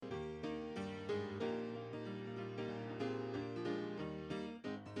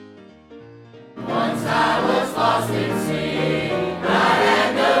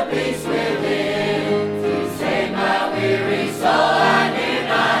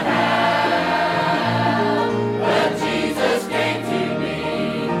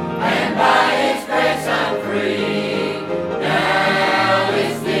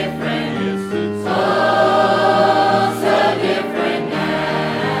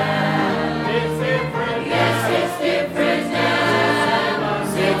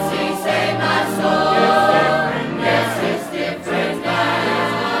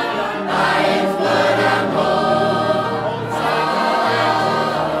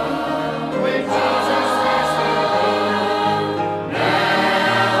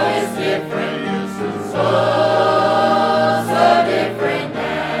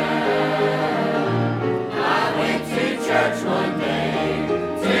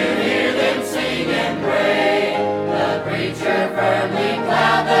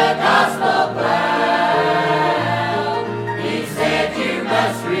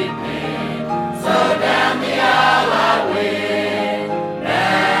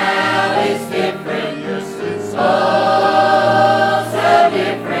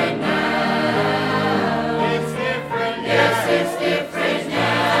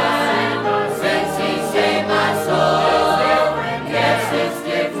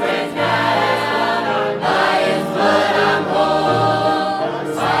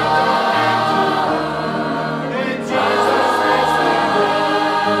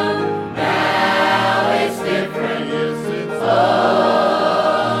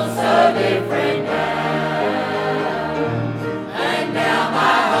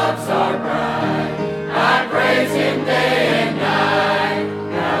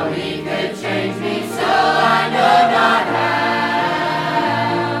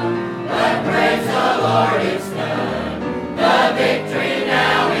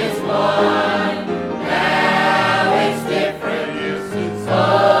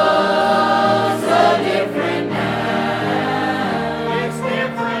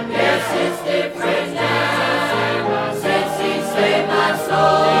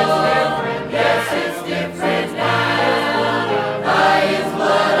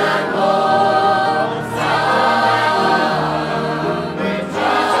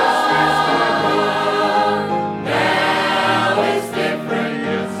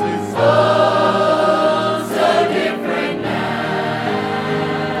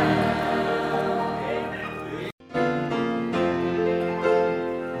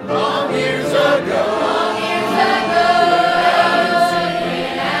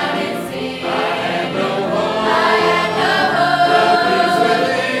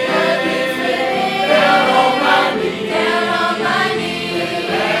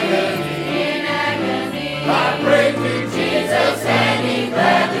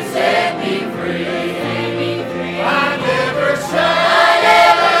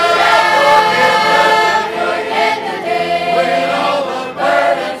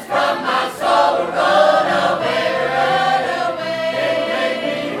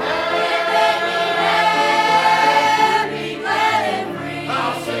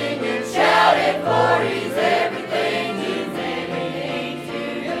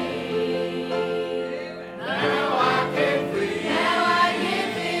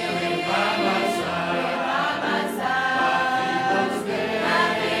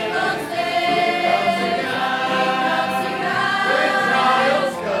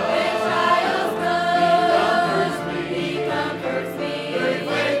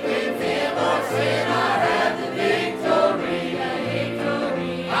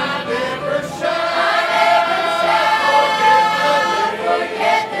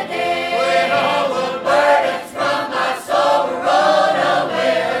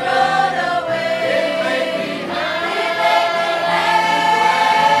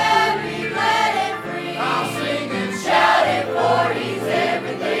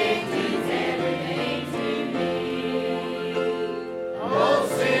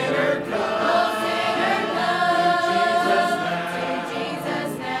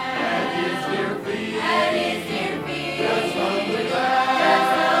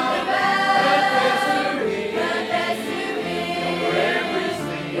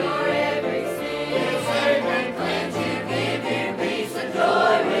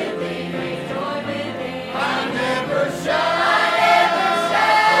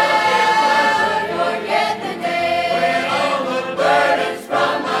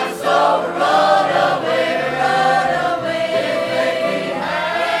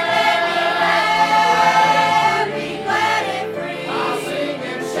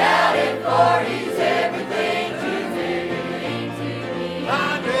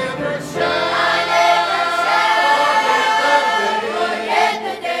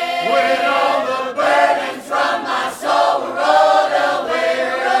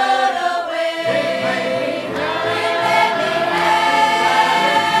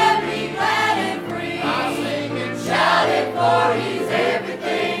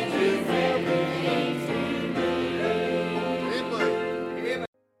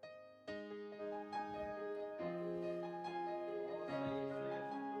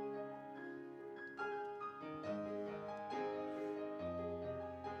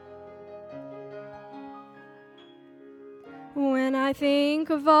I think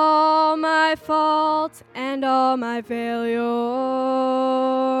of all my faults and all my failures,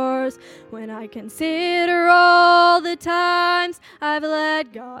 when I consider all the times I've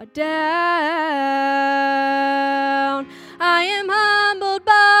let God down, I am humbled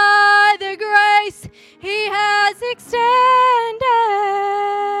by the grace He has extended.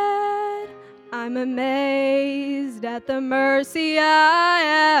 I'm amazed at the mercy I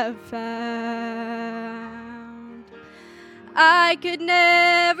have found. I could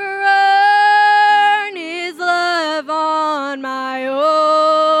never earn His love on my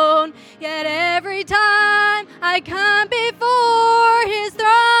own, yet every time I come before His throne,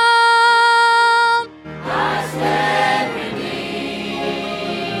 I stand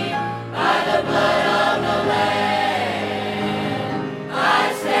redeemed by the blood of the Lamb.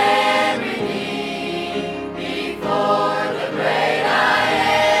 I stand redeemed before the great I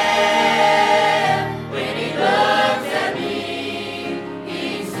am. When He looks at me,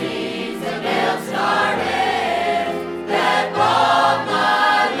 He sees the nail-scarred hands that bought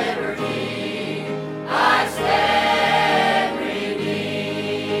my liberty. I stand redeemed.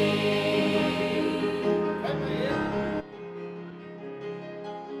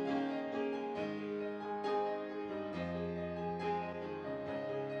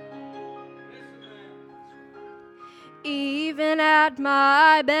 Even at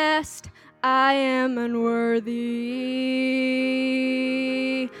my best, I am unworthy.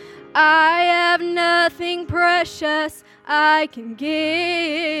 I have nothing precious I can give.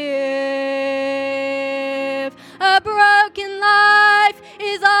 A broken life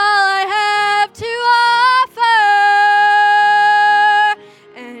is all I have to offer,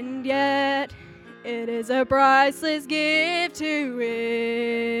 and yet it is a priceless gift to Him.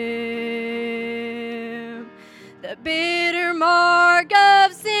 The bitter mark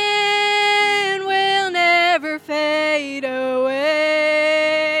of sin will never fade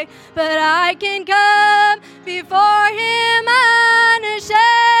away, but I can come before Him unashamed.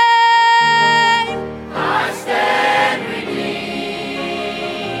 I stand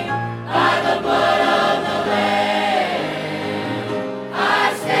redeemed by the blood of the Lamb.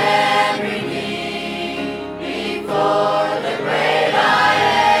 I stand redeemed before the great I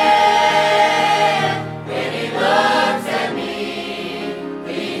am. When He looks at me,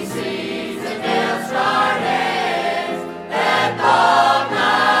 He sees the nail-scarred hands that bought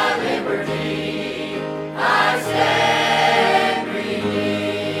my liberty. I stand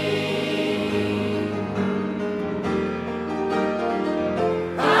redeemed.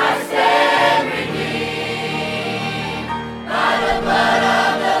 I stand redeemed by the blood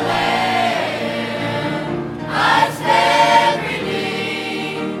of the Lamb. I stand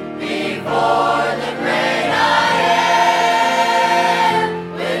redeemed before the great I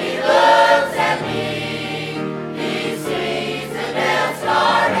am. When He looks at me, He sees the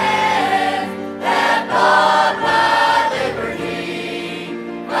nail-scarred hands that bought my liberty.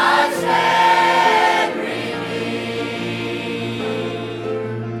 I stand redeemed.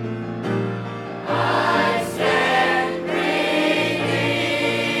 I stand redeemed.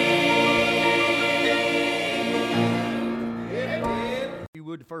 If you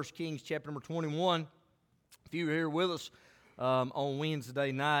would, to 1 Kings chapter number 21. If you were here with us on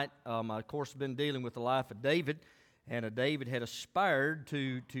Wednesday night, I, of course, have been dealing with the life of David. And David had aspired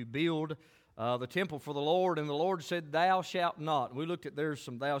to build the temple for the Lord. And the Lord said, "Thou shalt not." And we looked at there's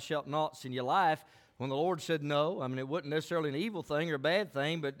some thou shalt nots in your life. When the Lord said no, I mean, it wasn't necessarily an evil thing or a bad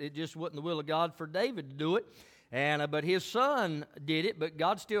thing, but it just wasn't the will of God for David to do it. And but his son did it, but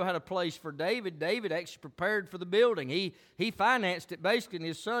God still had a place for David. David actually prepared for the building. He financed it basically, and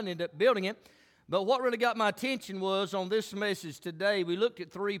his son ended up building it. But what really got my attention was on this message today, we looked at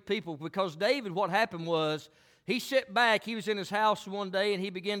three people, because David, what happened was, he sat back, he was in his house one day, and he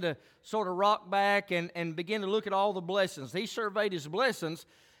began to sort of rock back and begin to look at all the blessings. He surveyed his blessings,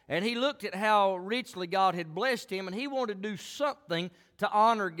 and he looked at how richly God had blessed him, and he wanted to do something to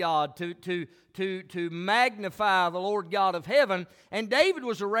honor God, to magnify the Lord God of heaven. And David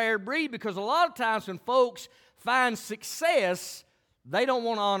was a rare breed, because a lot of times when folks find success, they don't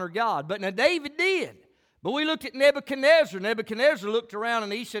want to honor God. But now David did. But we looked at Nebuchadnezzar. Nebuchadnezzar looked around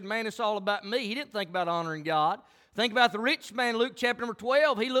and he said, "Man, it's all about me." He didn't think about honoring God. Think about the rich man, Luke chapter number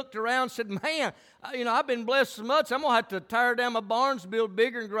 12. He looked around and said, "Man, I've been blessed so much, I'm going to have to tear down my barns, build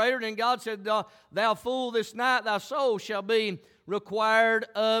bigger and greater." And then God said, "Thou fool, this night thy soul shall be required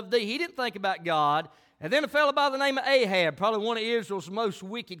of thee." He didn't think about God. And then a fellow by the name of Ahab, probably one of Israel's most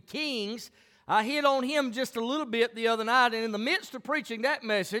wicked kings, I hit on him just a little bit the other night, and in the midst of preaching that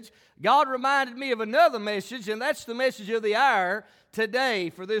message, God reminded me of another message, and that's the message of the hour today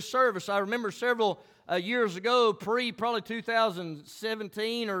for this service. I remember several years ago, probably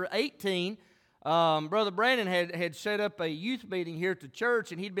 2017 or 18, Brother Brandon had set up a youth meeting here at the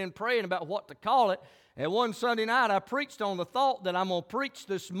church, and he'd been praying about what to call it. And one Sunday night, I preached on the thought that I'm going to preach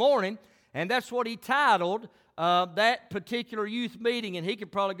this morning, and that's what he titled that particular youth meeting. And he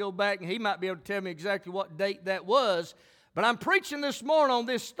could probably go back, and he might be able to tell me exactly what date that was. But I'm preaching this morning on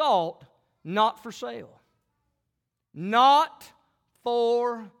this thought, not for sale. Not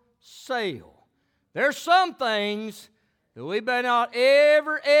for sale. There's some things that we better not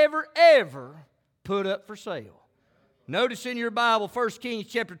ever put up for sale. Notice in your Bible, 1 Kings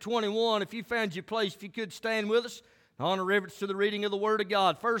chapter 21, if you found your place, if you could stand with us, honor reverence to the reading of the Word of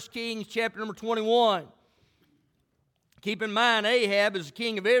God. 1 Kings chapter number 21. Keep in mind, Ahab is the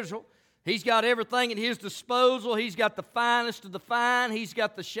king of Israel. He's got everything at his disposal. He's got the finest of the fine. He's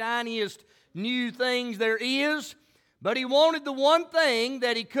got the shiniest new things there is. But he wanted the one thing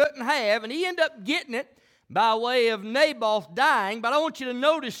that he couldn't have, and he ended up getting it by way of Naboth dying. But I want you to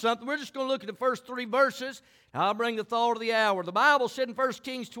notice something. We're just going to look at the first 3 verses. I'll bring the thought of the hour. The Bible said in 1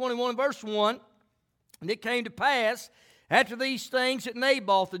 Kings 21, verse 1, and it came to pass after these things that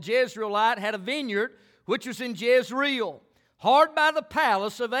Naboth the Jezreelite had a vineyard which was in Jezreel, hard by the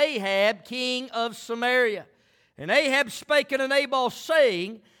palace of Ahab, king of Samaria. And Ahab spake unto Naboth,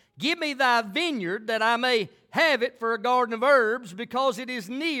 saying, Give me thy vineyard, that I may have it for a garden of herbs, because it is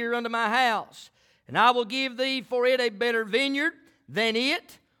near unto my house. And I will give thee for it a better vineyard than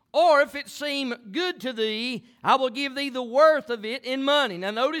it, or if it seem good to thee, I will give thee the worth of it in money.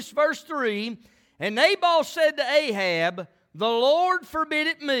 Now notice verse 3, And Naboth said to Ahab, The Lord forbid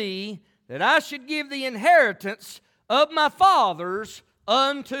it me, that I should give the inheritance of my fathers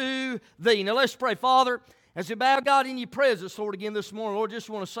unto thee. Now let's pray. Father, as we bow, God, in your presence, Lord, again this morning, Lord, just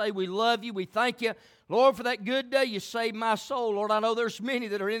want to say we love you, we thank you, Lord, for that good day you saved my soul. Lord, I know there's many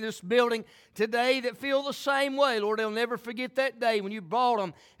that are in this building today that feel the same way. Lord, they'll never forget that day when you brought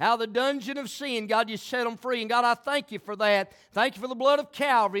them out of the dungeon of sin. God, you set them free. And God, I thank you for that. Thank you for the blood of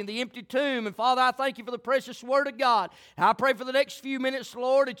Calvary and the empty tomb. And Father, I thank you for the precious word of God. And I pray for the next few minutes,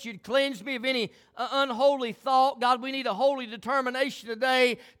 Lord, that you'd cleanse me of any unholy thought. God, we need a holy determination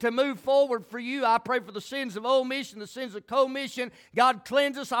today to move forward for you. I pray for the sins of omission, the sins of commission. God,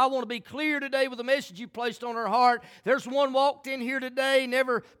 cleanse us. I want to be clear today with the message you placed on our heart. There's one walked in here today,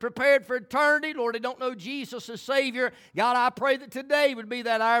 never prepared for eternity. Lord, they don't know Jesus as Savior. God, I pray that today would be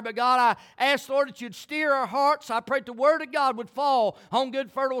that hour. But God, I ask, Lord, that you'd steer our hearts. I pray that the Word of God would fall on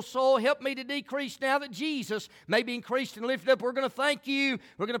good, fertile soil. Help me to decrease now that Jesus may be increased and lifted up. We're going to thank you.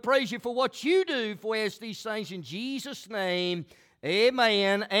 We're going to praise you for what you do for us these things in Jesus' name.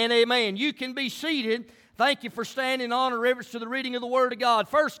 Amen and amen. You can be seated. Thank you for standing in honor and reverence to the reading of the Word of God.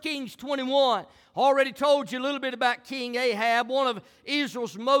 1 Kings 21. Already told you a little bit about King Ahab, one of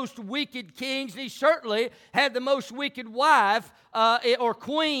Israel's most wicked kings. And he certainly had the most wicked wife or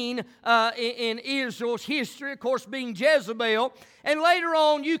queen in Israel's history, of course, being Jezebel. And later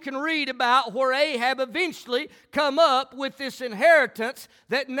on, you can read about where Ahab eventually come up with this inheritance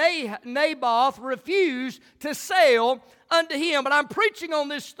that Naboth refused to sell unto him. But I'm preaching on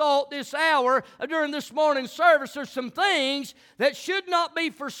this thought this hour during this morning's service. There's some things that should not be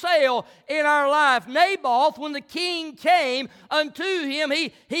for sale in our life. Naboth, when the king came unto him,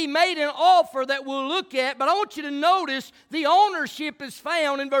 he made an offer that we'll look at. But I want you to notice the ownership is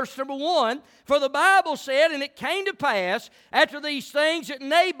found in verse number 1. For the Bible said, And it came to pass after these things that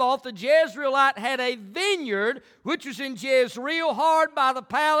Naboth the Jezreelite had a vineyard which was in Jezreel, hard by the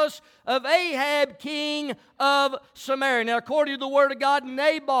palace of Ahab, king of Samaria. Now, according to the Word of God,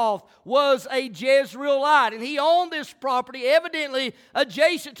 Naboth was a Jezreelite, and he owned this property evidently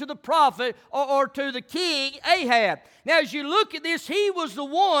adjacent to the prophet or to the king Ahab. Now, as you look at this, he was the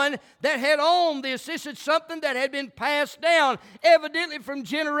one that had owned this. This is something that had been passed down evidently from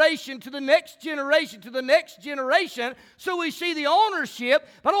generation to the next generation to the next generation. So we see the ownership.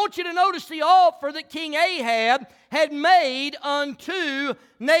 But I want you to notice the offer that King Ahab had made unto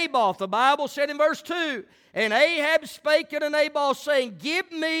Naboth. The Bible said in verse 2, And Ahab spake unto Naboth, saying,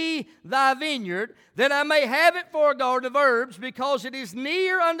 Give me thy vineyard, that I may have it for a garden of herbs, because it is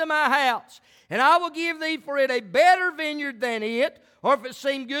near unto my house. And I will give thee for it a better vineyard than it, or if it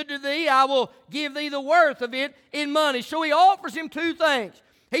seem good to thee, I will give thee the worth of it in money. So he offers him two things.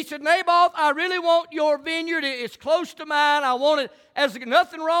 He said, Naboth, I really want your vineyard. It's close to mine. I want it as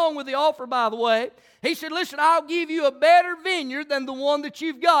nothing wrong with the offer, by the way. He said, listen, I'll give you a better vineyard than the one that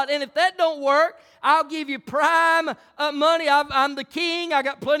you've got. And if that don't work, I'll give you prime money. I'm the king. I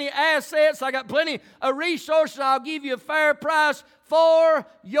got plenty of assets. I got plenty of resources. I'll give you a fair price for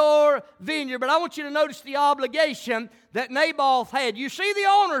your vineyard. But I want you to notice the obligation that Naboth had. You see the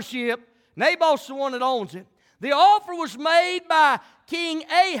ownership. Naboth's the one that owns it. The offer was made by King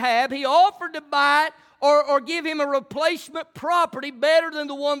Ahab. He offered to buy it or give him a replacement property better than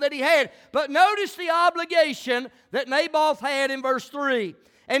the one that he had. But notice the obligation that Naboth had in verse 3.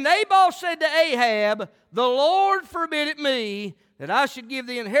 And Naboth said to Ahab, the Lord forbid it me that I should give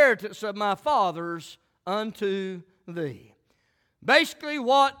the inheritance of my fathers unto thee. Basically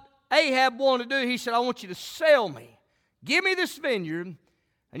what Ahab wanted to do, he said, I want you to sell me. Give me this vineyard.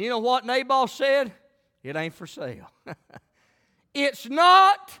 And you know what Naboth said? It ain't for sale. It's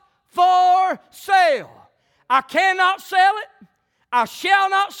not for sale. I cannot sell it. I shall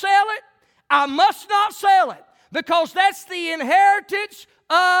not sell it. I must not sell it, because that's the inheritance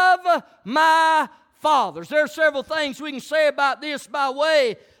of my fathers. There are several things we can say about this by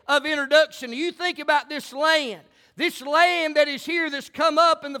way of introduction. You think about this land. This land that is here that's come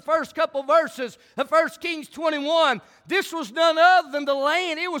up in the first couple verses of 1 Kings 21, this was none other than the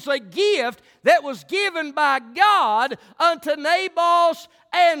land. It was a gift that was given by God unto Naboth's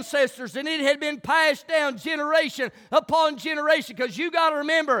ancestors, and it had been passed down generation upon generation. Because you got to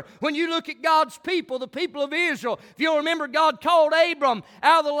remember, when you look at God's people, the people of Israel, if you'll remember, God called Abram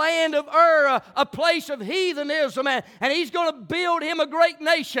out of the land of Ur, a place of heathenism, and He's going to build him a great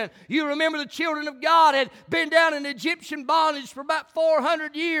nation. You remember the children of God had been down in Egyptian bondage for about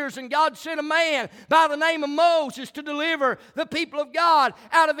 400 years, and God sent a man by the name of Moses to deliver the people of God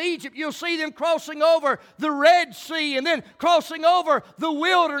out of Egypt. You'll see them crossing over the Red Sea, and then crossing over the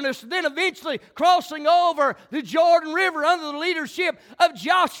wilderness, and then eventually crossing over the Jordan River under the leadership of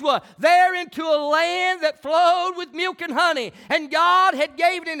Joshua, there into a land that flowed with milk and honey. And God had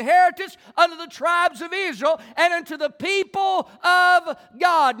gave an inheritance unto the tribes of Israel and unto the people of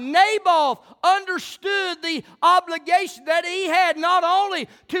God. Naboth understood the obligation that he had not only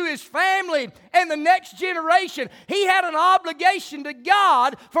to his family and the next generation, he had an obligation to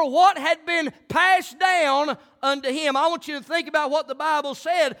God for what had been passed down unto him. I want you to think about what the Bible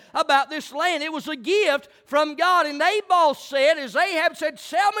said about this land. It was a gift from God. And Naboth said, as Ahab said,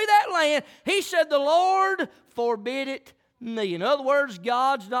 sell me that land. He said, the Lord forbid it me. In other words,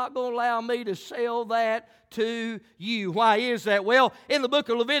 God's not going to allow me to sell that to you. Why is that? Well, in the book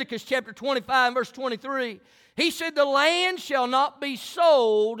of Leviticus chapter 25 verse 23, he said, the land shall not be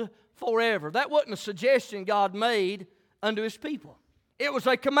sold forever. That wasn't a suggestion God made unto His people. It was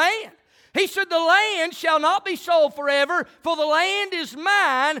a command. He said, the land shall not be sold forever, for the land is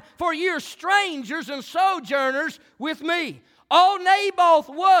mine, for ye are strangers and sojourners with me. All Naboth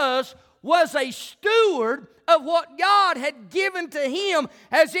was a steward of what God had given to him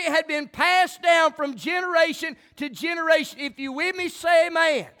as it had been passed down from generation to generation. If you with me, say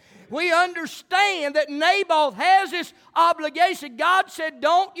amen. We understand that Naboth has this obligation. God said,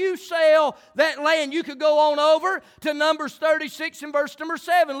 don't you sell that land. You could go on over to Numbers 36 and verse number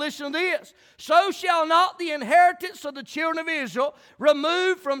 7. Listen to this. So shall not the inheritance of the children of Israel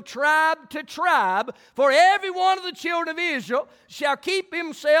remove from tribe to tribe, for every one of the children of Israel shall keep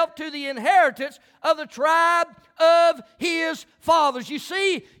himself to the inheritance of the tribe of his fathers. You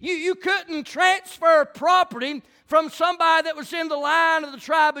see, you couldn't transfer property from somebody that was in the line of the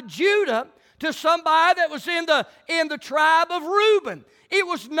tribe of Judah to somebody that was in the tribe of Reuben. It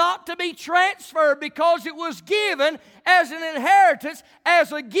was not to be transferred because it was given as an inheritance,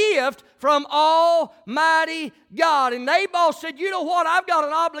 as a gift from Almighty God. And Naboth said, you know what, I've got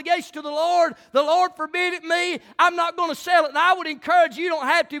an obligation to the Lord. The Lord forbid it me. I'm not going to sell it. And I would encourage you, don't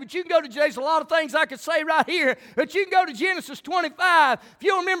have to, but you can go to, there's a lot of things I could say right here, but you can go to Genesis 25. If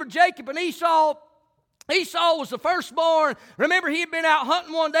you remember Jacob and Esau was the firstborn. Remember, he had been out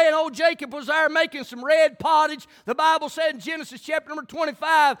hunting one day, and old Jacob was there making some red pottage. The Bible said in Genesis chapter number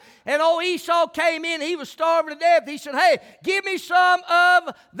 25, and old Esau came in. He was starving to death. He said, hey, give me some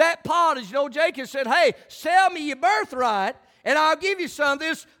of that pottage. And old Jacob said, hey, sell me your birthright, and I'll give you some of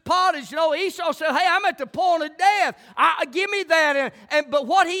this pottage. You know, Esau said, hey, I'm at the point of death. Give me that. But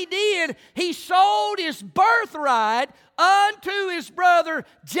what he did, he sold his birthright unto his brother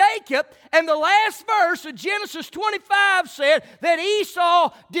Jacob. And the last verse of Genesis 25 said that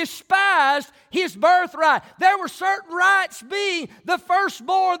Esau despised his birthright. There were certain rights, being the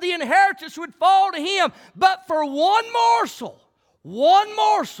firstborn, the inheritance would fall to him. But for one morsel,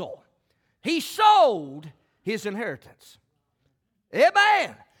 he sold his inheritance.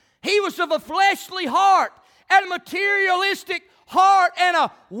 Amen. He was of a fleshly heart and a materialistic heart and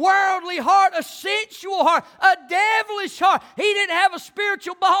a worldly heart, a sensual heart, a devilish heart. He didn't have a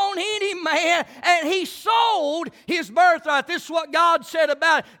spiritual bone in him, man, and he sold his birthright. This is what God said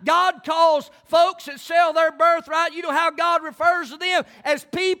about it. God calls folks that sell their birthright, you know how God refers to them? As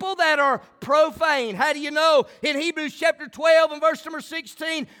people that are profane. How do you know? In Hebrews chapter 12 and verse number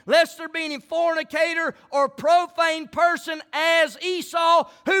 16, lest there be any fornicator or profane person as Esau,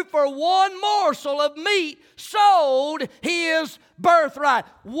 who for one morsel of meat sold his birthright.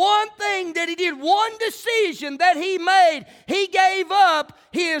 One thing that he did, one decision that he made, he gave up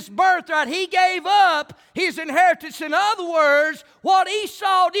his birthright. He gave up his inheritance. In other words, what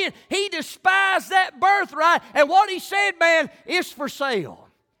Esau did, he despised that birthright, and what he said, man, is for sale.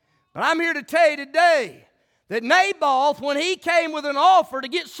 But I'm here to tell you today that Naboth, when he came with an offer to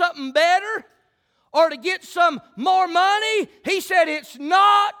get something better or to get some more money, he said it's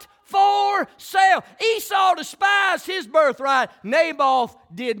not for sale. Esau despised his birthright. Naboth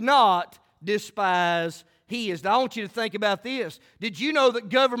did not despise his. Now, I want you to think about this. Did you know that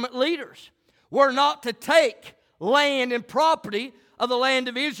government leaders were not to take land and property of the land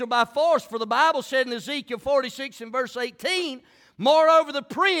of Israel by force? For the Bible said in Ezekiel 46 and verse 18, moreover, the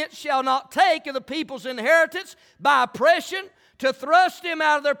prince shall not take of the people's inheritance by oppression, to thrust them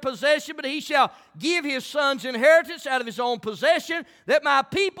out of their possession, but he shall give his son's inheritance out of his own possession, that my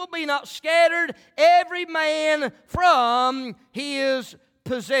people be not scattered, every man from his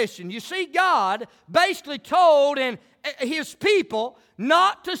possession. You see, God basically told his people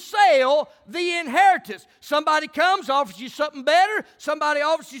not to sell the inheritance. Somebody comes, offers you something better, somebody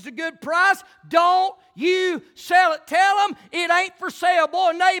offers you a good price, don't you sell it. Tell them it ain't for sale.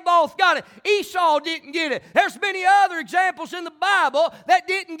 Boy, Naboth got it. Esau didn't get it. There's many other examples in the Bible that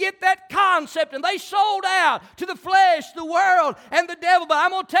didn't get that concept, and they sold out to the flesh, the world, and the devil. But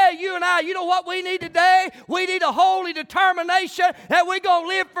I'm going to tell you and I, you know what we need today? We need a holy determination that we're going to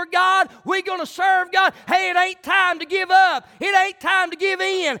live for God. We're going to serve God. Hey, it ain't time to give up. It ain't time to give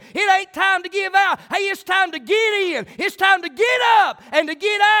in. It ain't time to give out. Hey, it's time to get in. It's time to get up and to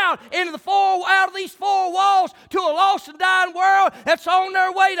get out out of these four walls to a lost and dying world that's on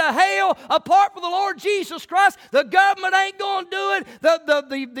their way to hell. Apart from the Lord Jesus Christ, the government ain't going to do it.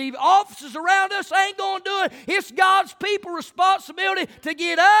 The offices around us ain't going to do it. It's God's people's responsibility to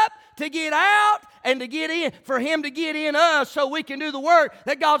get up, to get out, and to get in, for Him to get in us so we can do the work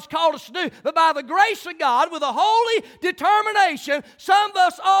that God's called us to do. But by the grace of God, with a holy determination, some of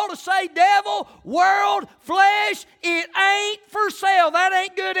us ought to say, devil, world, flesh, it ain't for sale. That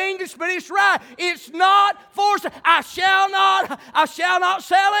ain't good English, but it's right. It's not for sale. I shall not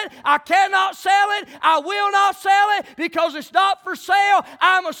sell it. I cannot sell it. I will not sell it because it's not for sale.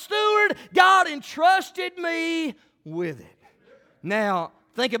 I'm a steward. God entrusted me with it. Now,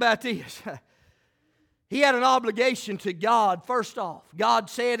 think about this. He had an obligation to God, first off. God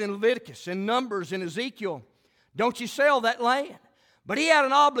said in Leviticus, in Numbers, in Ezekiel, don't you sell that land. But he had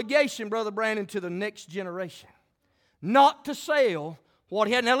an obligation, Brother Brandon, to the next generation, not to sell what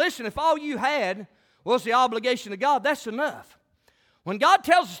he had. Now listen, if all you had was the obligation to God, that's enough. When God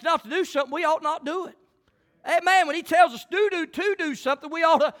tells us not to do something, we ought not do it. Amen. When He tells us to do something, we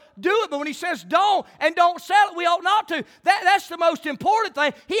ought to do it. But when He says don't sell it, we ought not to. That's the most important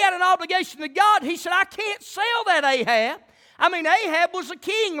thing. He had an obligation to God. He said, I can't sell that, Ahab. I mean, Ahab was a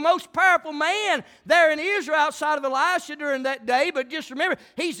king, the most powerful man there in Israel outside of Elisha during that day. But just remember,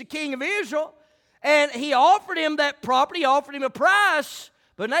 he's the king of Israel. And he offered him that property, offered him a price.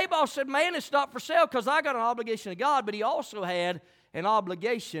 But Naboth said, man, it's not for sale because I got an obligation to God. But he also had an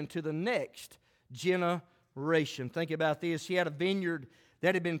obligation to the next generation. Think about this. He had a vineyard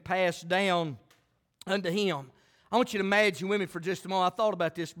that had been passed down unto him. I want you to imagine with me for just a moment. I thought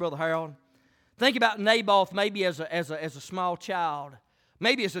about this, Brother Harold. Think about Naboth maybe as a small child,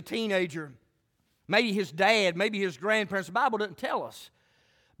 maybe as a teenager, maybe his dad, maybe his grandparents. The Bible doesn't tell us.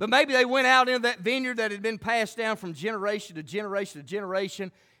 But maybe they went out into that vineyard that had been passed down from generation to generation to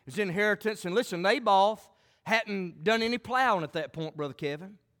generation. It's inheritance. And listen, Naboth hadn't done any plowing at that point, Brother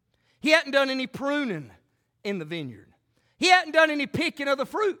Kevin. He hadn't done any pruning in the vineyard. He hadn't done any picking of the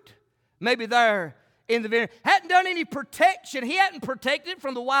fruit, maybe there in the vineyard. Hadn't done any protection. He hadn't protected it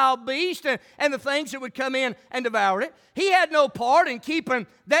from the wild beast and the things that would come in and devour it. He had no part in keeping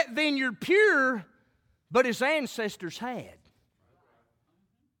that vineyard pure, but his ancestors had.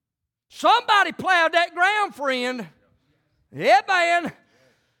 Somebody plowed that ground, friend. Yeah, man.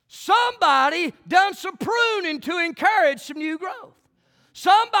 Somebody done some pruning to encourage some new growth.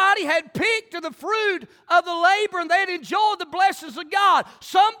 Somebody had picked of the fruit of the labor and they had enjoyed the blessings of God.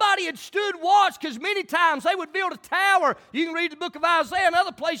 Somebody had stood watch, because many times they would build a tower. You can read the book of Isaiah and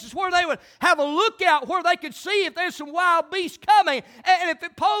other places where they would have a lookout where they could see if there's some wild beasts coming. And if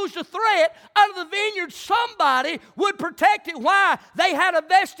it posed a threat out of the vineyard, somebody would protect it. Why? They had a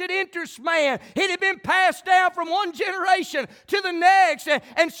vested interest, man. It had been passed down from one generation to the next.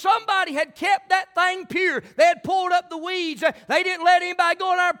 And somebody had kept that thing pure. They had pulled up the weeds. They didn't let anybody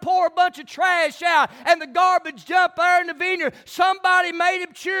go in there and pour a bunch of trash out and the garbage dump there in the vineyard. Somebody made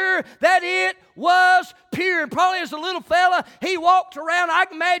it sure that it was pure. And probably as a little fella, he walked around. I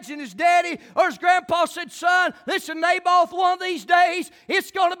can imagine his daddy or his grandpa said, son, listen, Naboth, one of these days, it's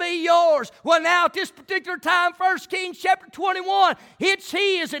going to be yours. Well, now at this particular time, 1 Kings chapter 21, it's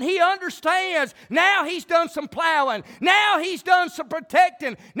his, and he understands. Now he's done some plowing. Now he's done some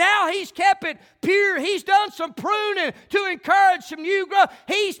protecting. Now he's kept it pure. He's done some pruning to encourage some new growth.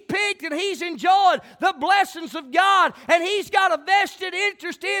 He's picked and he's enjoyed the blessings of God, and he's got a vested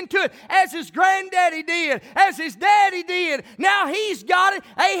interest into it, as his granddaddy did, as his daddy did. Now he's got it.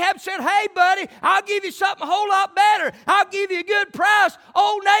 Ahab said, hey, buddy, I'll give you something a whole lot better. I'll give you a good price.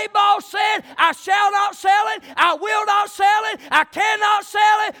 Old Nabal said, I shall not sell it. I will not sell it. I cannot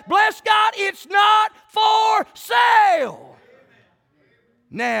sell it. Bless God, it's not for sale.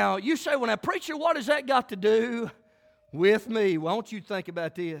 Now, you say, well, now, preacher, what has that got to do with me? Well, I want you to think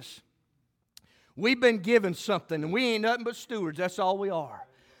about this. We've been given something, and we ain't nothing but stewards. That's all we are.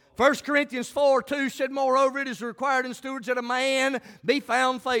 1 Corinthians 4:2 said, moreover, it is required in stewards that a man be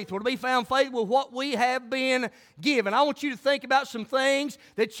found faithful. To be found faithful with what we have been given. I want you to think about some things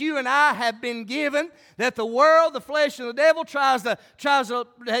that you and I have been given, that the world, the flesh, and the devil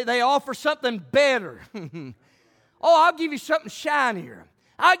they offer something better. Oh, I'll give you something shinier.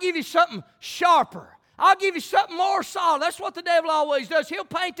 I'll give you something sharper. I'll give you something more solid. That's what the devil always does. He'll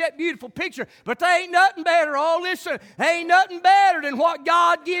paint that beautiful picture, but there ain't nothing better. Oh, listen, there ain't nothing better than what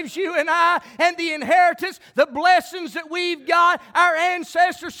God gives you and I, and the inheritance, the blessings that we've got. Our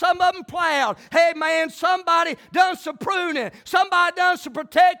ancestors, some of them plowed. Hey, man, somebody done some pruning. Somebody done some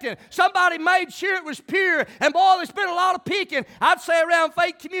protecting. Somebody made sure it was pure. And boy, there's been a lot of picking. I'd say around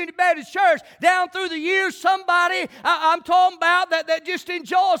Faith Community Baptist Church, down through the years, somebody I'm talking about that just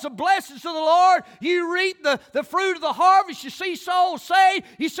enjoys the blessings of the Lord. You reap the fruit of the harvest. You see souls saved.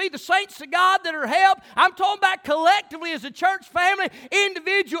 You see the saints of God that are helped. I'm talking about collectively as a church family,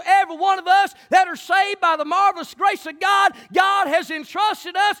 individual, every one of us that are saved by the marvelous grace of God. God has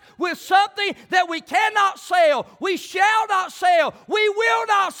entrusted us with something that we cannot sell. We shall not sell. We will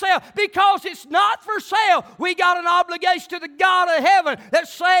not sell, because it's not for sale. We got an obligation to the God of heaven that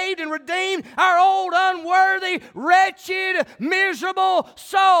saved and redeemed our old, unworthy, wretched, miserable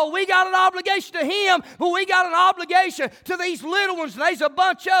soul. We got an obligation to Him. But we got an obligation to these little ones. There's a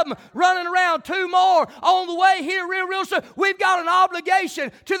bunch of them running around, 2 more on the way here real soon. We've got an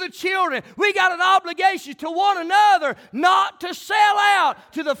obligation to the children. We got an obligation to one another not to sell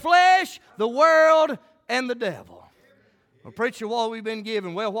out to the flesh, the world, and the devil. Well, preacher, what have we been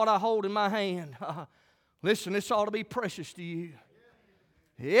given? Well, what I hold in my hand. Listen, this ought to be precious to you.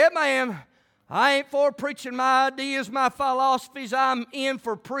 Yeah, man. I ain't for preaching my ideas, my philosophies. I'm in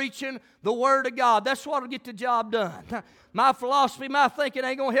for preaching the Word of God. That's what'll get the job done. My philosophy, my thinking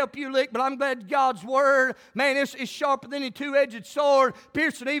ain't going to help you lick, but I'm glad God's Word, man, it's sharper than any two-edged sword,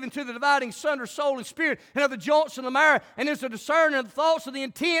 piercing even to the dividing sunder soul and spirit, and of the joints and the marrow, and is a discerner of the thoughts of the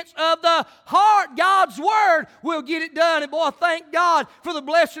intents of the heart. God's Word will get it done. And boy, thank God for the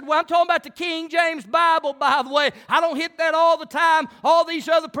blessed one. I'm talking about the King James Bible, by the way. I don't hit that all the time. All these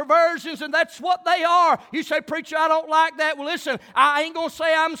other perversions, and that's what they are. You say, preacher, I don't like that. Well, listen, I ain't going to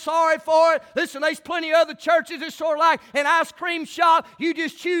say I'm sorry for it. Listen, there's plenty of other churches that's sort of like an ice cream shop. You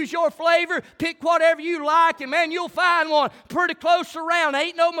just choose your flavor, pick whatever you like, and man, you'll find one pretty close around.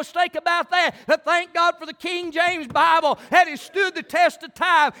 Ain't no mistake about that. But thank God for the King James Bible that has stood the test of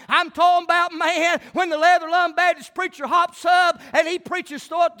time. I'm talking about, man, when the Leather Lung Baptist preacher hops up and he preaches,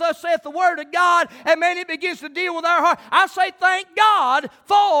 thus saith the Word of God, and man, it begins to deal with our heart. I say thank God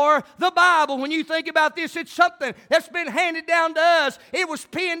for the Bible. When you think about this, it's something that's been handed down to us. It was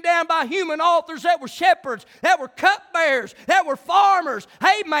penned down by human authors that were shepherds, that were cupbearers, that were farmers.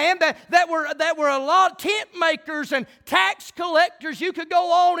 Hey, man, that were a lot of tent makers and tax collectors. You could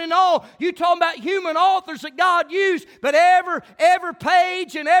go on and on. You talking about human authors that God used, but every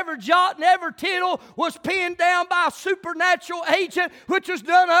page and every jot and every tittle was penned down by a supernatural agent, which was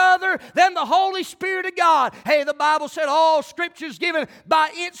none other than the Holy Spirit of God. Hey, the Bible said all Scripture is given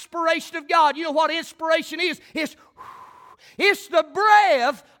by inspiration of God. You know what inspiration is? It's the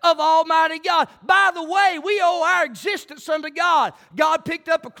breath of Almighty God. By the way, we owe our existence unto God. God picked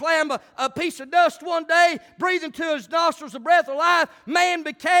up a piece of dust one day, breathed into his nostrils the breath of life. Man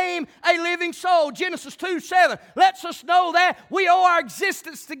became a living soul. Genesis 2:7 lets us know that we owe our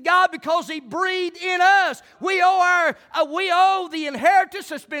existence to God because he breathed in us. We owe the inheritance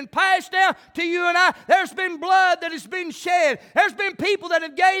that's been passed down to you and I. There's been blood that has been shed. There's been people that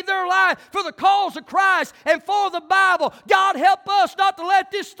have gave their life for the cause of Christ and for the Bible. God help us not to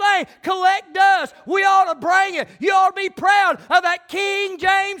let this thing collect dust. We ought to bring it. You ought to be proud of that King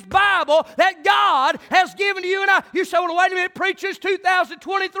James Bible that God has given to you and I. You say, well, wait a minute, preacher, it's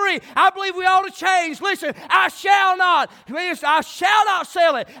 2023. I believe we ought to change. Listen, I shall not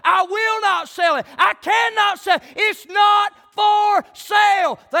sell it. I will not sell it. I cannot sell it. It's not for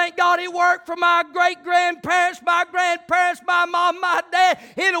sale. Thank God it worked for my great-grandparents, my grandparents, my mom, my dad.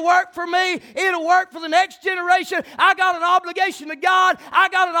 It'll work for me. It'll work for the next generation. I got an obligation to God. I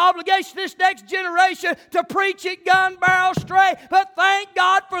got an obligation to this next generation to preach it gun barrel straight. But thank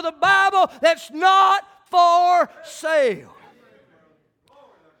God for the Bible that's not for sale.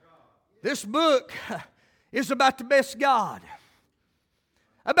 This book is about the best God,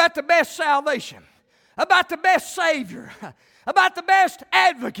 about the best salvation, about the best Savior, about the best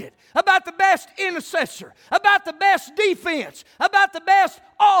advocate, about the best intercessor, about the best defense, about the best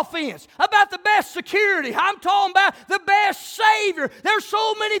offense, about the best security. I'm talking about the best Savior. There's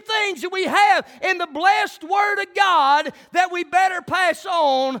so many things that we have in the blessed Word of God that we better pass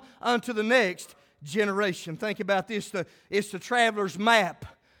on unto the next generation. Think about this. It's the traveler's map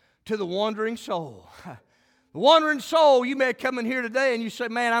to the wandering soul. The wandering soul, you may come in here today and you say,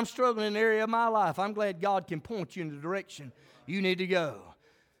 man, I'm struggling in an area of my life. I'm glad God can point you in the direction you need to go,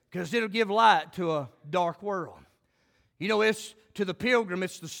 because it'll give light to a dark world. You know, it's to the pilgrim,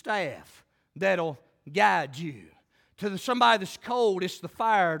 it's the staff that'll guide you. To somebody that's cold, it's the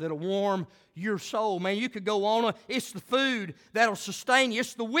fire that'll warm your soul. Man, you could go on. It's the food that'll sustain you.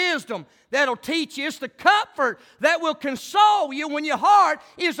 It's the wisdom that'll teach you. It's the comfort that will console you when your heart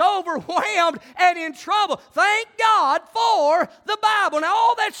is overwhelmed and in trouble. Thank God for the Bible. Now,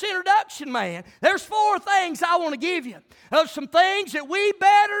 all that's introduction, man. There's 4 things I want to give you of some things that we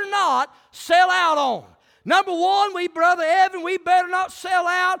better not sell out on. Number 1, Brother Evan, we better not sell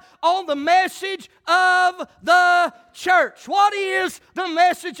out on the message of the church. What is the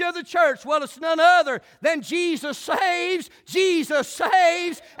message of the church? Well, it's none other than Jesus saves,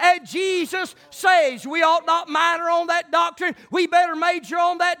 and Jesus saves. We ought not minor on that doctrine. We better major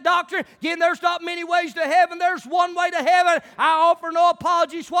on that doctrine. Again, there's not many ways to heaven. There's one way to heaven. I offer no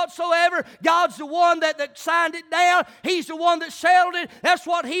apologies whatsoever. God's the one that signed it down. He's the one that settled it. That's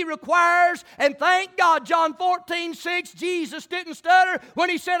what He requires. And thank God, John 14:6, Jesus didn't stutter when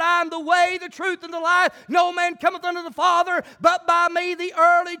He said, I am the way, the truth, and the life. No man cometh unto the Father but by me. The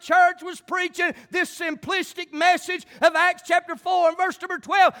early church was preaching this simplistic message of Acts chapter 4 and verse number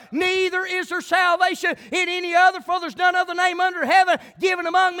 12. Neither is there salvation in any other, for there's none other name under heaven given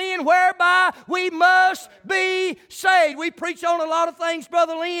among men whereby we must be saved. We preach on a lot of things,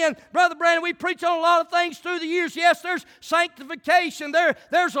 Brother Lynn, Brother Brandon. We preach on a lot of things through the years. Yes, there's sanctification.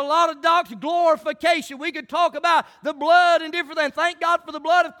 There's a lot of doctrine, glorification. We could talk about the blood and different things. Thank God for the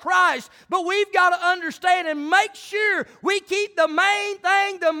blood of Christ. But we've got to understand and make sure we keep the main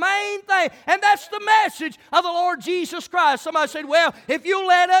thing. And that's the message of the Lord Jesus Christ. Somebody said, well, if you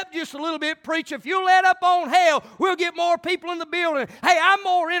let up just a little bit, preacher, if you let up on hell, we'll get more people in the building. Hey, I'm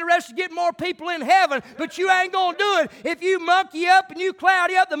more interested in getting more people in heaven, but you ain't going to do it if you monkey up and you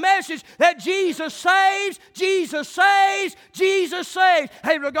cloudy up the message that Jesus saves, Jesus saves, Jesus saves.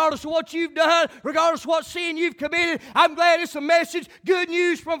 Hey, regardless of what you've done, regardless of what sin you've committed, I'm glad it's a message, good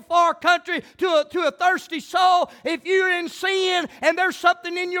news from far country to a thirsty soul. If you're in sin and there's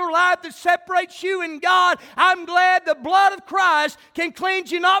something in your life that separates you and God, I'm glad the blood of Christ can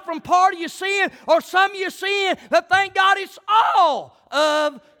cleanse you, not from part of your sin or some of your sin, but thank God it's all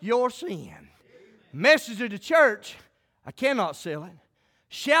of your sin. Message of the church, I cannot sell it,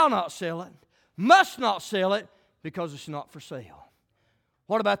 shall not sell it, must not sell it, because it's not for sale.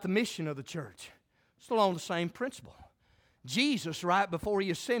 What about the mission of the church? Still on the same principle. Jesus, right before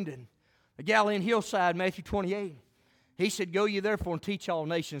He ascended, the Galilean hillside, Matthew 28, He said, go ye therefore and teach all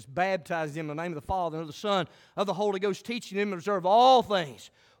nations, baptize them in the name of the Father and of the Son, of the Holy Ghost, teaching them to observe all things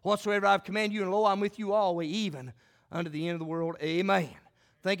whatsoever I've commanded you, and lo, I'm with you always, even unto the end of the world. Amen.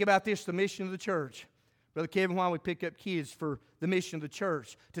 Think about this, the mission of the church. Brother Kevin, why don't we pick up kids for the mission of the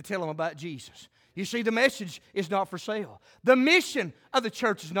church to tell them about Jesus? You see, the message is not for sale. The mission of the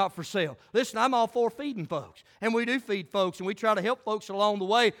church is not for sale. Listen, I'm all for feeding folks. And we do feed folks, and we try to help folks along the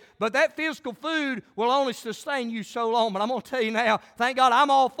way. But that physical food will only sustain you so long. But I'm going to tell you now, thank God, I'm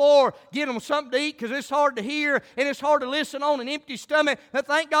all for getting them something to eat, because it's hard to hear and it's hard to listen on an empty stomach. But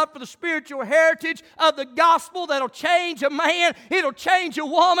thank God for the spiritual heritage of the gospel that'll change a man. It'll change a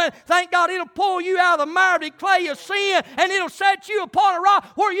woman. Thank God it'll pull you out of the miry clay of sin, and it'll set you upon a rock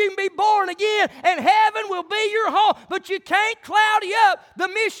where you can be born again, and heaven will be your home. But you can't cloudy up the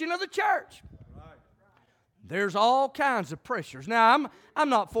mission of the church. There's all kinds of pressures. Now, I'm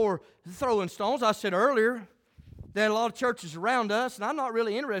not for throwing stones. I said earlier that a lot of churches around us, and I'm not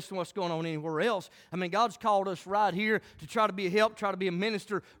really interested in what's going on anywhere else. I mean, God's called us right here to try to be a help, try to be a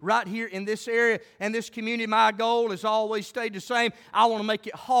minister right here in this area and this community. My goal has always stayed the same. I want to make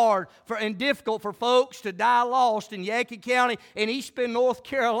it hard and difficult for folks to die lost in Yankee County in East Bend, North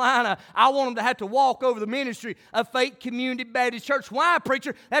Carolina. I want them to have to walk over the ministry of Faith Community Baptist Church. Why,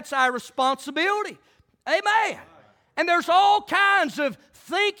 preacher? That's our responsibility. Amen. And there's all kinds of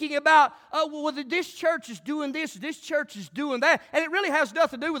thinking about, well, this church is doing this church is doing that. And it really has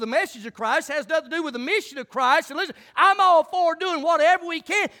nothing to do with the message of Christ. It has nothing to do with the mission of Christ. And listen, I'm all for doing whatever we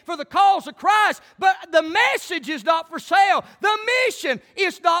can for the cause of Christ. But the message is not for sale. The mission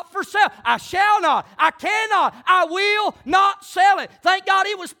is not for sale. I shall not, I cannot, I will not sell it. Thank God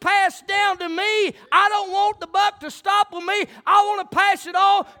it was passed down to me. I don't want the buck to stop with me. I want to pass it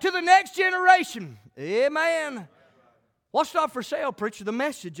on to the next generation. Amen. What's not for sale, preacher? The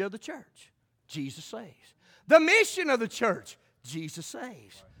message of the church. Jesus saves. The mission of the church. Jesus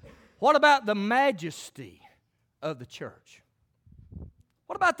saves. What about the majesty of the church?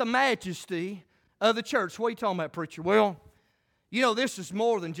 What about the majesty of the church? What are you talking about, preacher? Well, you know, this is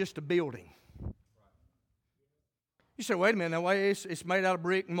more than just a building. You say, wait a minute, it's made out of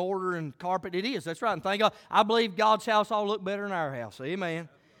brick and mortar and carpet. It is, that's right. And thank God, I believe God's house ought to look better than our house. Amen.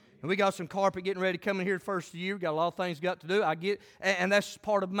 And we got some carpet getting ready to come in here the first of the year. We got a lot of things got to do. And that's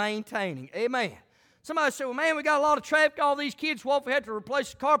part of maintaining. Amen. Somebody said, well, man, we got a lot of traffic. All these kids, what if we had to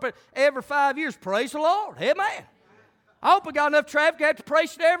replace the carpet every 5 years? Praise the Lord. Amen. I hope we got enough traffic to have to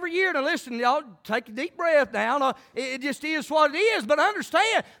replace it every year. Now listen, y'all, take a deep breath now. It just is what it is. But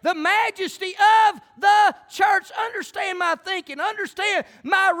understand the majesty of the church. Understand my thinking. Understand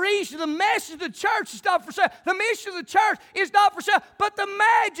my reason. The message of the church is not for sale. The mission of the church is not for sale. But the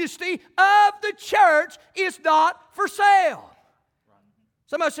majesty of the church is not for sale.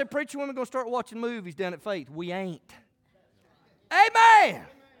 Somebody said, preacher, when are we going to start watching movies down at Faith? We ain't. Amen.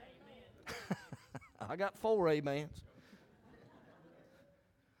 I got 4 amens.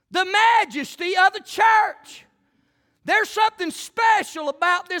 The majesty of the church. There's something special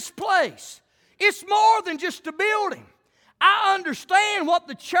about this place. It's more than just a building. I understand what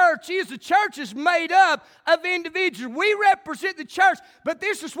the church is. The church is made up of individuals. We represent the church, but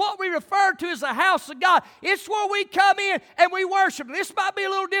this is what we refer to as the house of God. It's where we come in and we worship. This might be a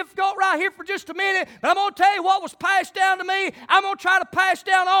little difficult right here for just a minute, but I'm going to tell you what was passed down to me. I'm going to try to pass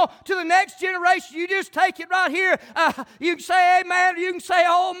down on to the next generation. You just take it right here. You can say amen or you can say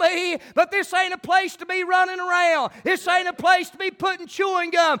oh me, but this ain't a place to be running around. This ain't a place to be putting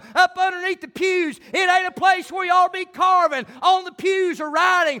chewing gum up underneath the pews. It ain't a place where you ought to be carving on the pews or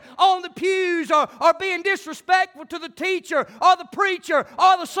writing on the pews or being disrespectful to the teacher or the preacher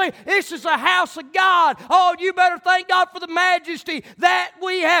or the singer. This is a house of God. Oh, you better thank God for the majesty that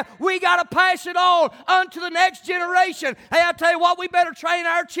we have. We got to pass it on unto the next generation. Hey, I tell you what, we better train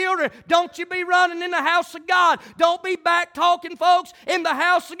our children. Don't you be running in the house of God. Don't be back talking folks in the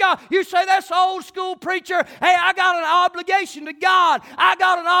house of God. You say that's old school preacher. Hey, I got an obligation to God. I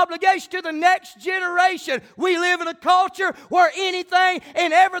got an obligation to the next generation. We live in a culture where anything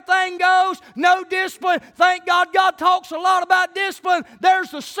and everything goes, no discipline. Thank God, God talks a lot about discipline. There's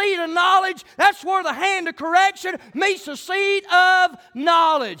the seed of knowledge. That's where the hand of correction meets the seed of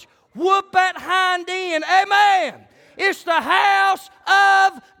knowledge. Whoop that hind end. Amen. It's the house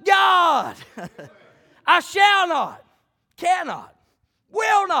of God. I shall not, cannot,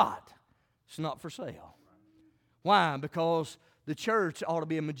 will not. It's not for sale. Why? Because the church ought to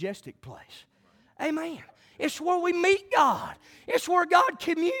be a majestic place. Amen. It's where we meet God. It's where God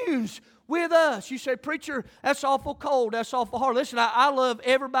communes with us. You say, preacher, that's awful cold. That's awful hard. Listen, I love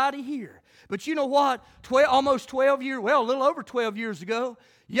everybody here. But you know what? Almost 12 years, well, a little over 12 years ago,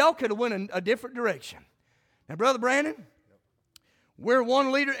 y'all could have went in a different direction. Now, Brother Brandon, we're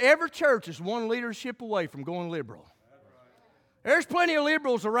one leader. Every church is one leadership away from going liberal. There's plenty of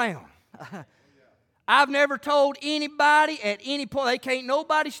liberals around. I've never told anybody at any point, they can't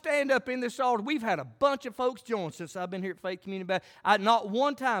nobody stand up in this altar. We've had a bunch of folks join since I've been here at Faith Community Baptist. Not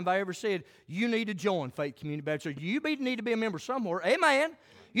one time have I ever said, you need to join Faith Community Baptist. You need to be a member somewhere. Amen.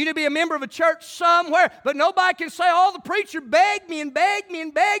 You need to be a member of a church somewhere. But nobody can say, oh, the preacher begged me and begged me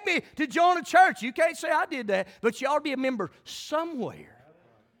and begged me to join a church. You can't say I did that. But you ought to be a member somewhere.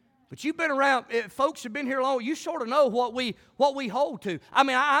 But you've been around, folks have been here long, you sort of know what we hold to. I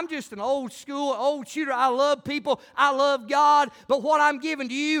mean, I'm just an old school, old shooter. I love people. I love God. But what I'm giving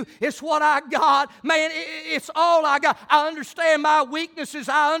to you is what I got. Man, it's all I got. I understand my weaknesses.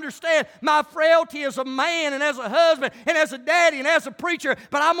 I understand my frailty as a man and as a husband and as a daddy and as a preacher.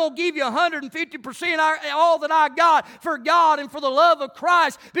 But I'm going to give you 150% all that I got for God and for the love of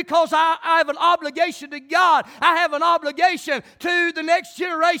Christ, because I have an obligation to God. I have an obligation to the next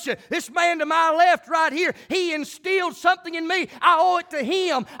generation. This man to my left right here, he instilled something in me. I owe it to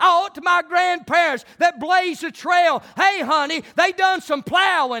him. I owe it to my grandparents that blazed the trail. Hey, honey, they done some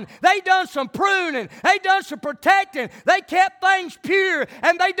plowing. They done some pruning. They done some protecting. They kept things pure,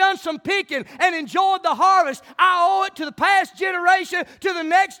 and they done some picking and enjoyed the harvest. I owe it to the past generation, to the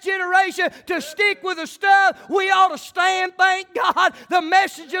next generation, to stick with the stuff. We ought to stand, thank God, the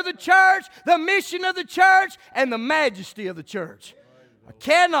message of the church, the mission of the church, and the majesty of the church. I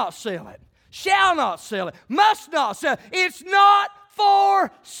cannot sell it, shall not sell it, must not sell it. It's not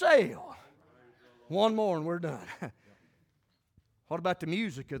for sale. One more and we're done. What about the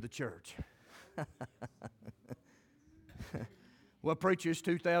music of the church? Well, preacher, it's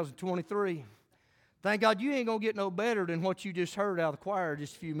 2023. Thank God you ain't going to get no better than what you just heard out of the choir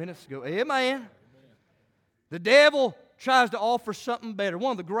just a few minutes ago. Amen. The devil tries to offer something better.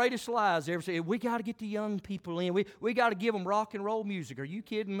 One of the greatest lies ever said, we got to get the young people in. We got to give them rock and roll music. Are you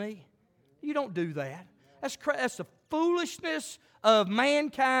kidding me? You don't do that. That's the foolishness of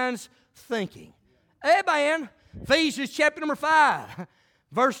mankind's thinking. Amen. Ephesians chapter number 5,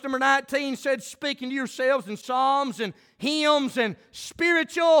 verse number 19 said, speaking to yourselves in psalms and hymns and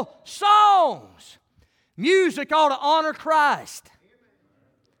spiritual songs. Music ought to honor Christ.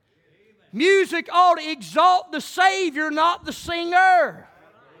 Music ought to exalt the Savior, not the singer.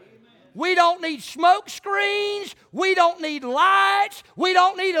 We don't need smoke screens. We don't need lights. We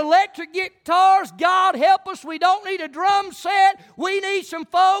don't need electric guitars. God help us. We don't need a drum set. We need some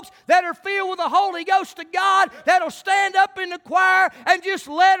folks that are filled with the Holy Ghost of God that'll stand up in the choir and just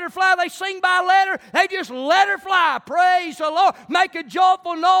let her fly. They sing by letter. They just let her fly. Praise the Lord. Make a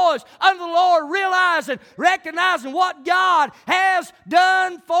joyful noise unto the Lord, realizing, recognizing what God has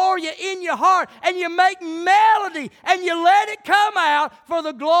done for you in your heart. And you make melody and you let it come out for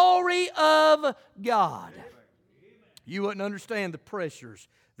the glory of God. You wouldn't understand the pressures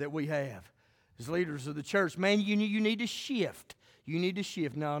that we have as leaders of the church. Man, you need to shift. You need to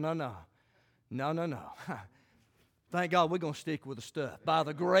shift. No. Thank God we're going to stick with the stuff. By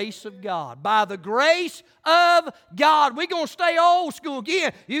the grace of God. By the grace of God. We're going to stay old school.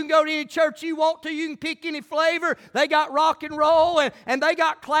 Again, you can go to any church you want to. You can pick any flavor. They got rock and roll and they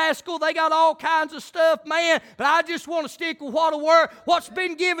got classical. They got all kinds of stuff, man. But I just want to stick with what's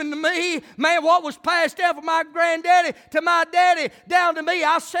been given to me. Man, what was passed down from my granddaddy to my daddy down to me.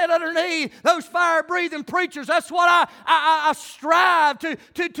 I sat underneath those fire-breathing preachers. That's what I strive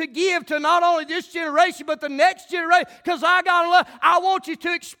to give to not only this generation but the next generation. Because I want you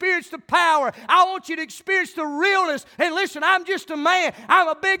to experience the power. I want you to experience the realness. And listen, I'm just a man. I'm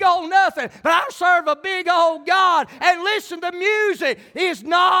a big old nothing. But I serve a big old God. And listen, the music is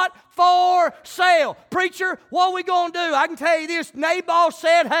not for sale. Preacher, what are we going to do? I can tell you this. Nabal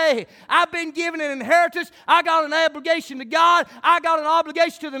said, hey, I've been given an inheritance. I got an obligation to God. I got an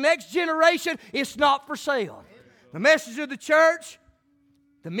obligation to the next generation. It's not for sale. The message of the church,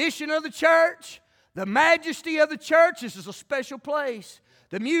 the mission of the church, the majesty of the church, this is a special place.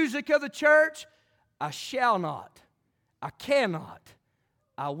 The music of the church, I shall not, I cannot,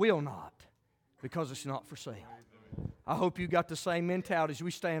 I will not, because it's not for sale. I hope you got the same mentality as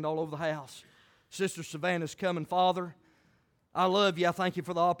we stand all over the house. Sister Savannah's coming. Father, I love you. I thank you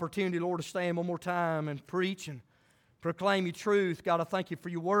for the opportunity, Lord, to stand one more time and preach and proclaim your truth. God, I thank you for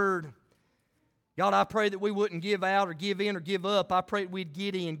your word. God, I pray that we wouldn't give out or give in or give up. I pray that we'd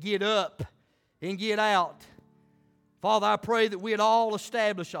get in, get up, and get out. Father, I pray that we'd all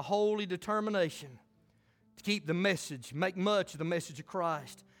establish a holy determination to keep the message, make much of the message of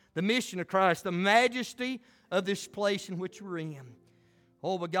Christ, the mission of Christ, the majesty of this place in which we're in.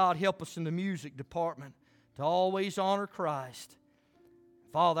 Oh, but God, help us in the music department to always honor Christ.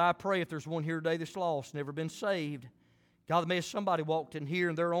 Father, I pray if there's one here today that's lost, never been saved, God, may somebody walked in here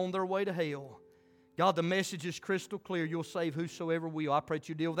and they're on their way to hell. God, the message is crystal clear. You'll save whosoever will. I pray that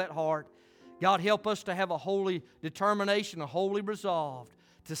you deal with that heart. God, help us to have a holy determination, a holy resolve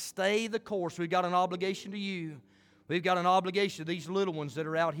to stay the course. We've got an obligation to You. We've got an obligation to these little ones that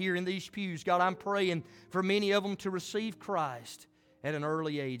are out here in these pews. God, I'm praying for many of them to receive Christ at an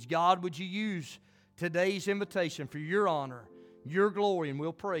early age. God, would You use today's invitation for Your honor, Your glory, and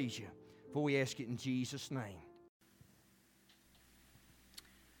we'll praise You. For we ask it in Jesus' name.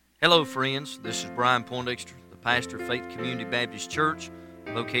 Hello, friends. This is Brian Poindexter, the pastor of Faith Community Baptist Church,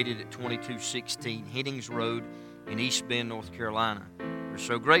 located at 2216 Headings Road in East Bend, North Carolina. We're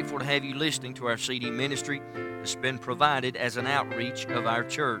so grateful to have you listening to our CD ministry that's been provided as an outreach of our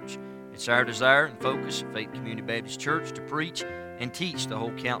church. It's our desire and focus at Faith Community Baptist Church to preach and teach the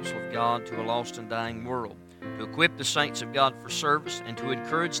whole counsel of God to a lost and dying world, to equip the saints of God for service, and to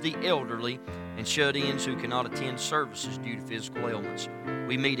encourage the elderly and shut-ins who cannot attend services due to physical ailments.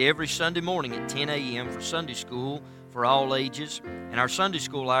 We meet every Sunday morning at 10 a.m. for Sunday school for all ages, and our Sunday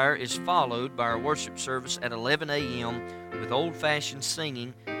school hour is followed by our worship service at 11 a.m. with old-fashioned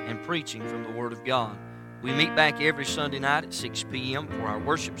singing and preaching from the Word of God. We meet back every Sunday night at 6 p.m. for our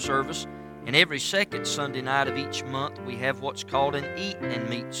worship service, and every second Sunday night of each month we have what's called an Eat and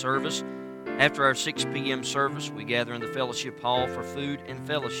Meet service. After our 6 p.m. service, we gather in the fellowship hall for food and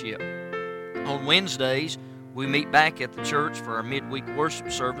fellowship. On Wednesdays, we meet back at the church for our midweek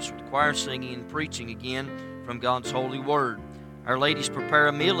worship service with choir singing and preaching again from God's holy Word. Our ladies prepare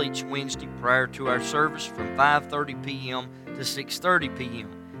a meal each Wednesday prior to our service from 5:30 p.m. to 6:30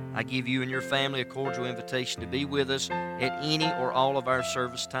 p.m. I give you and your family a cordial invitation to be with us at any or all of our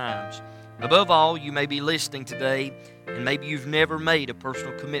service times. Above all, you may be listening today, and maybe you've never made a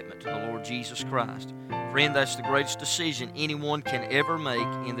personal commitment to the Lord Jesus Christ. Friend, that's the greatest decision anyone can ever make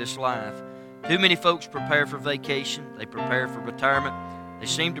in this life. Too many folks prepare for vacation. They prepare for retirement. They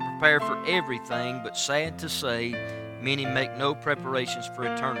seem to prepare for everything, but sad to say, many make no preparations for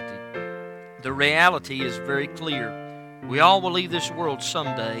eternity. The reality is very clear. We all will leave this world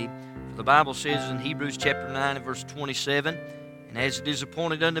someday. For the Bible says in Hebrews chapter 9 and verse 27, "And as it is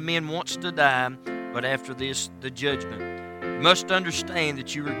appointed unto men once to die, but after this the judgment." You must understand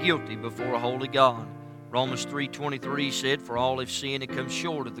that you are guilty before a holy God. Romans 3:23 said, "For all have sinned and come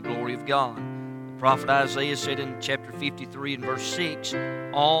short of the glory of God." The prophet Isaiah said in chapter 53 and verse 6,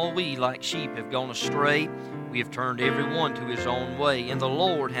 "All we like sheep have gone astray. We have turned every one to his own way, and the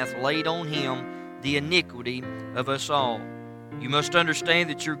Lord hath laid on him the iniquity of us all." You must understand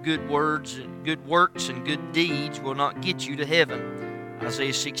that your good words and good works and good deeds will not get you to heaven.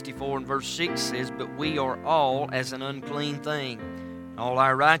 Isaiah 64 and verse 6 says, "But we are all as an unclean thing. All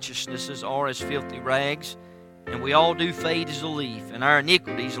our righteousnesses are as filthy rags, and we all do fade as a leaf, and our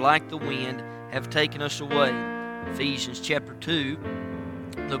iniquities, like the wind, have taken us away." Ephesians chapter 2,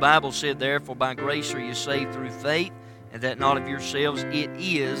 the Bible said, "Therefore by grace are you saved through faith, and that not of yourselves, it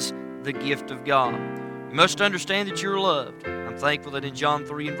is the gift of God." You must understand that you're loved. I'm thankful that in John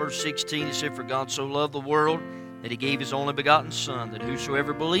 3 and verse 16 it said, "For God so loved the world that He gave His only begotten Son, that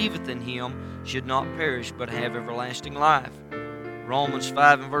whosoever believeth in Him should not perish, but have everlasting life." Romans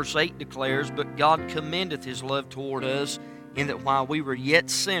 5 and verse 8 declares, "But God commendeth His love toward us, in that while we were yet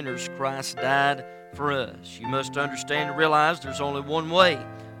sinners, Christ died for us." You must understand and realize there's only one way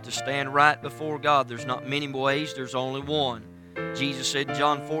to stand right before God. There's not many ways, there's only one. Jesus said in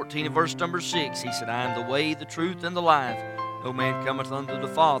John 14 and verse number 6, He said, "I am the way, the truth, and the life. No man cometh unto the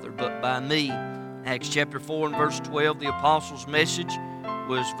Father but by me." Acts chapter 4 and verse 12, the apostles' message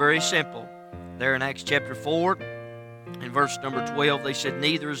was very simple. There in Acts chapter 4 and verse number 12, they said,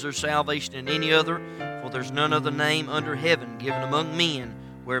 "Neither is there salvation in any other, for there's none other name under heaven given among men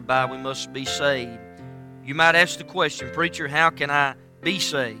whereby we must be saved." You might ask the question, "Preacher, how can I be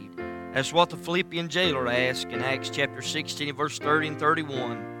saved?" That's what the Philippian jailer asked in Acts chapter 16 and verse 30 and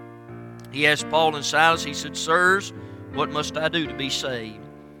 31. He asked Paul and Silas, he said, "Sirs, what must I do to be saved?"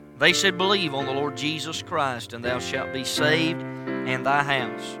 They said, "Believe on the Lord Jesus Christ, and thou shalt be saved, and thy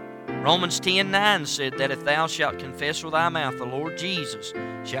house." Romans 10:9 said that if thou shalt confess with thy mouth the Lord Jesus,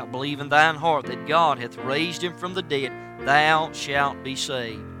 shalt believe in thine heart that God hath raised Him from the dead, thou shalt be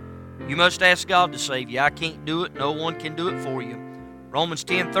saved. You must ask God to save you. I can't do it. No one can do it for you. Romans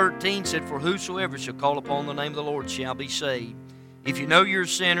 10:13 said, "For whosoever shall call upon the name of the Lord shall be saved." If you know you're a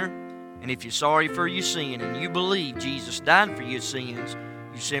sinner, and if you're sorry for your sin, and you believe Jesus died for your sins,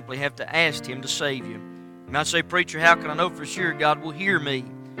 you simply have to ask Him to save you. You might say, "Preacher, how can I know for sure God will hear me?"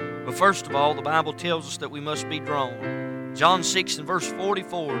 Well, first of all, the Bible tells us that we must be drawn. John 6 and verse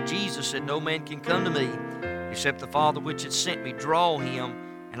 44, Jesus said, "No man can come to me, except the Father which hath sent me draw him,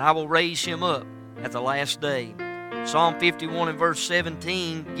 and I will raise him up at the last day." Psalm 51 and verse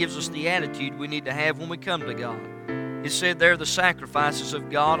 17 gives us the attitude we need to have when we come to God. It said there, the sacrifices of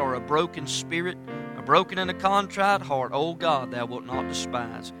God are a broken spirit, a broken and a contrite heart. O God, thou wilt not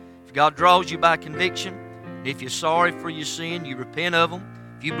despise. If God draws you by conviction, and if you're sorry for your sin, you repent of them.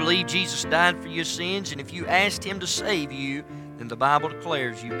 If you believe Jesus died for your sins, and if you asked Him to save you, then the Bible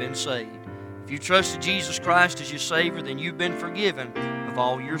declares you've been saved. If you trusted Jesus Christ as your Savior, then you've been forgiven of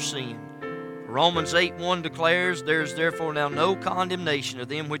all your sin. Romans 8:1 declares, there is therefore now no condemnation of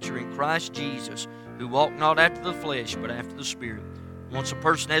them which are in Christ Jesus, who walk not after the flesh, but after the Spirit. Once a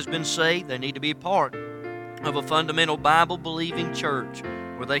person has been saved, they need to be a part of a fundamental Bible-believing church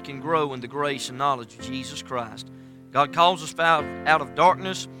where they can grow in the grace and knowledge of Jesus Christ. God calls us out of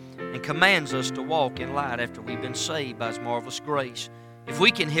darkness and commands us to walk in light after we've been saved by His marvelous grace. If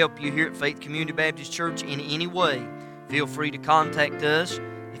we can help you here at Faith Community Baptist Church in any way, feel free to contact us.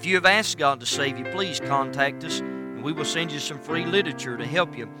 If you have asked God to save you, please contact us, and we will send you some free literature to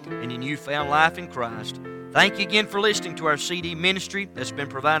help you in your newfound life in Christ. Thank you again for listening to our CD ministry that's been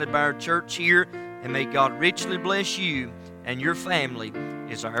provided by our church here, and may God richly bless you and your family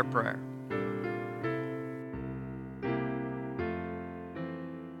is our prayer.